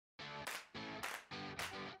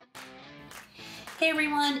Hey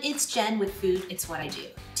everyone, it's Jen with Food, It's What I Do.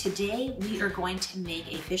 Today we are going to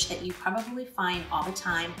make a fish that you probably find all the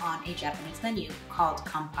time on a Japanese menu called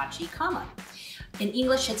Hamachi kama. In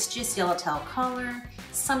English, it's just yellowtail collar.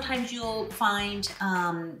 Sometimes you'll find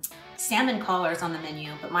salmon collars on the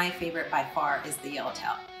menu, but my favorite by far is the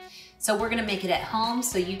yellowtail. So we're gonna make it at home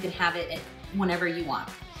so you can have it whenever you want.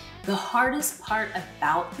 The hardest part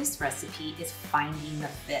about this recipe is finding the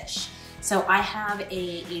fish. So I have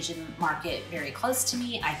a Asian market very close to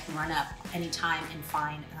me. I can run up anytime and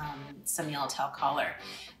find some yellowtail collar.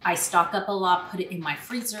 I stock up a lot, put it in my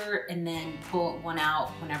freezer, and then pull one out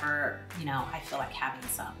whenever I feel like having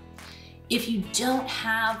some. If you don't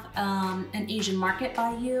have an Asian market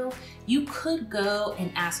by you, you could go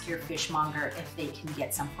and ask your fishmonger if they can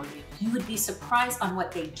get some for you. You would be surprised on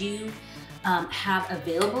what they do have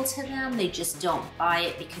available to them. They just don't buy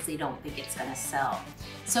it because they don't think it's gonna sell.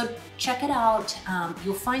 So check it out.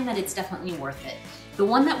 You'll find that it's definitely worth it. The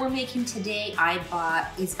one that we're making today, I bought,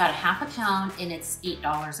 is about a half a pound and it's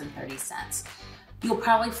 $8.30. You'll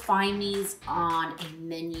probably find these on a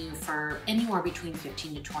menu for anywhere between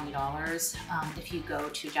 $15 to $20 if you go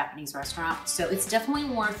to a Japanese restaurant. So it's definitely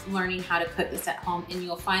worth learning how to cook this at home, and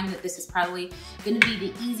you'll find that this is probably gonna be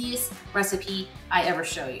the easiest recipe I ever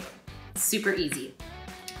show you. Super easy.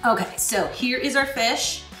 Okay, so here is our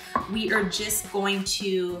fish. We are just going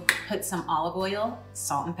to put some olive oil,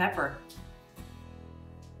 salt and pepper.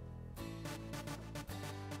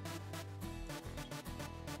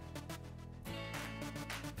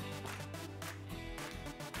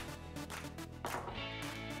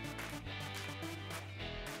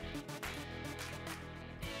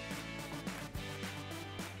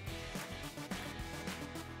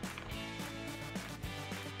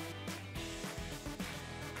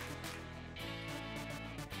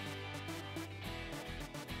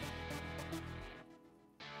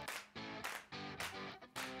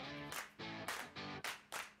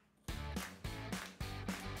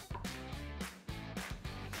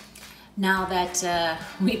 Now that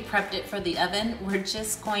we prepped it for the oven, we're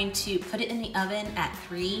just going to put it in the oven at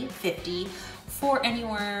 350 for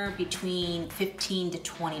anywhere between 15 to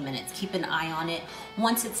 20 minutes. Keep an eye on it.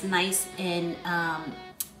 Once it's nice and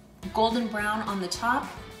golden brown on the top,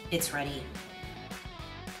 it's ready.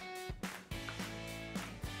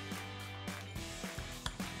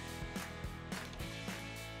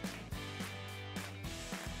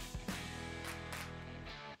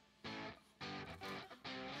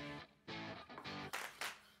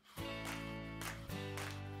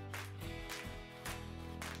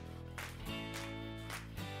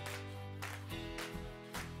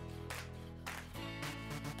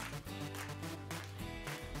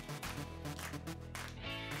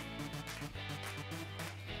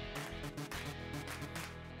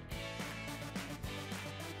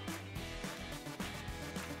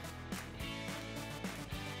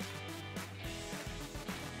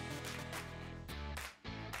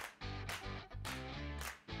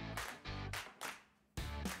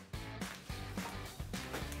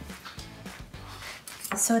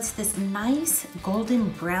 So it's this nice golden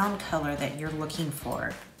brown color that you're looking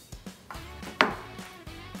for.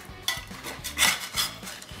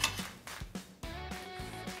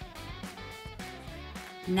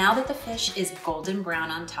 Now that the fish is golden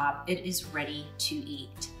brown on top, it is ready to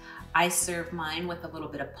eat. I serve mine with a little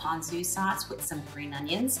bit of ponzu sauce with some green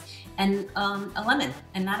onions and a lemon,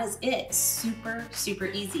 and that is it. Super, super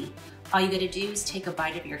easy. All you gotta do is take a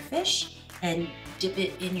bite of your fish and dip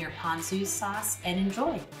it in your ponzu sauce and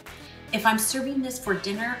enjoy. If I'm serving this for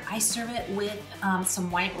dinner, I serve it with some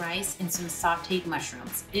white rice and some sauteed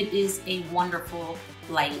mushrooms. It is a wonderful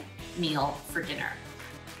light meal for dinner.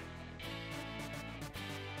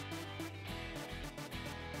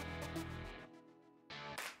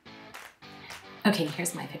 Okay,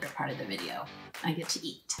 here's my favorite part of the video. I get to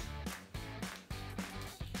eat.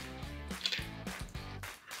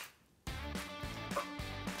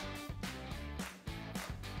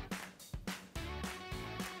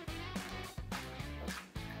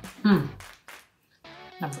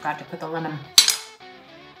 I forgot to put the lemon.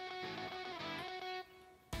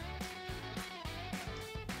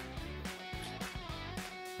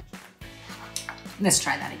 Let's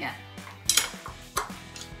try that again.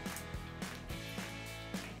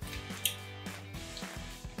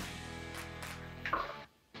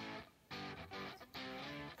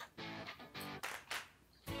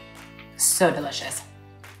 So delicious.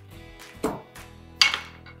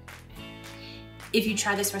 If you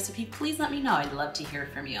try this recipe, please let me know. I'd love to hear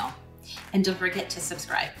from you. And don't forget to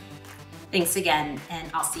subscribe. Thanks again,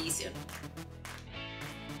 and I'll see you soon.